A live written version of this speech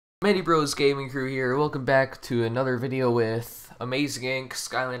Manny Bros Gaming Crew here. Welcome back to another video with Amazing Inc.,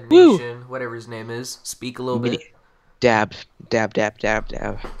 Skylander Woo! Nation, whatever his name is. Speak a little Mini bit. dab, dab, dab, dab,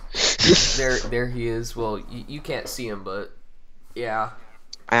 dab. There he is. Well, you can't see him, but yeah.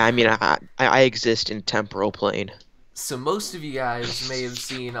 I exist in temporal plane. So most of you guys may have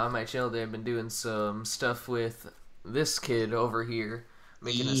seen on my channel that I've been doing some stuff with this kid over here,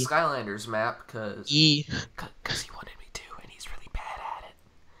 making a E Skylanders map, cause E. he wanted me to, and he's really bad at it.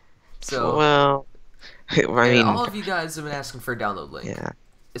 So, Well, I and mean, all of you guys have been asking for a download link, yeah.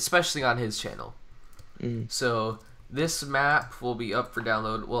 especially on his channel. Mm. So this map will be up for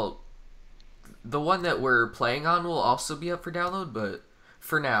download. Well, the one that we're playing on will also be up for download, but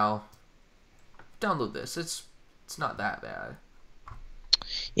for now, download this. It's not that bad.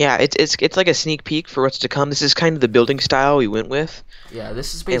 Yeah, it's like a sneak peek for what's to come. This is kind of the building style we went with. Yeah,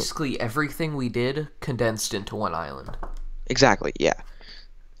 this is And, basically everything we did condensed into one island. exactly, yeah.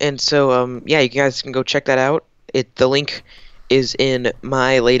 And so, yeah, you guys can go check that out. The link is in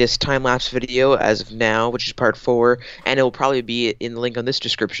my latest time-lapse video as of now, which is part 4, and it will probably be in the link on this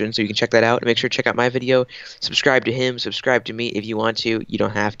description, so you can check that out. And make sure to check out my video. Subscribe to him. Subscribe to me if you want to. You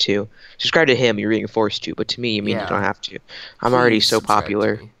don't have to. Subscribe to him. You're being forced to, but to me, you mean you don't Yeah, have to. I'm already please so subscribe to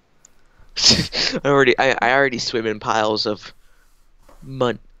popular. me. I already swim in piles of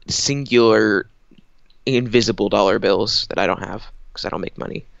singular invisible dollar bills that I don't have because I don't make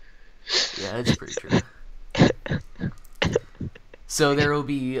money. Yeah, that's pretty true. So there will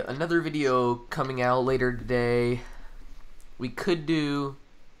be another video coming out later today. We could do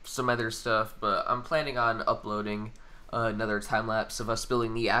some other stuff, but I'm planning on uploading another time lapse of us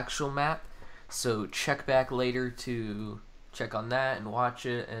building the actual map. So check back later to check on that and watch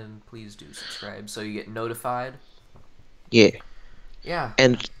it, and please do subscribe so you get notified. Yeah. Yeah,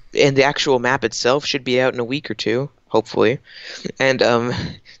 And the actual map itself should be out in a week or two, hopefully. And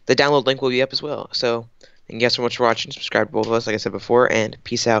the download link will be up as well. So, thank you guys so much for watching. Subscribe to both of us, like I said before, and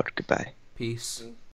peace out. Goodbye. peace.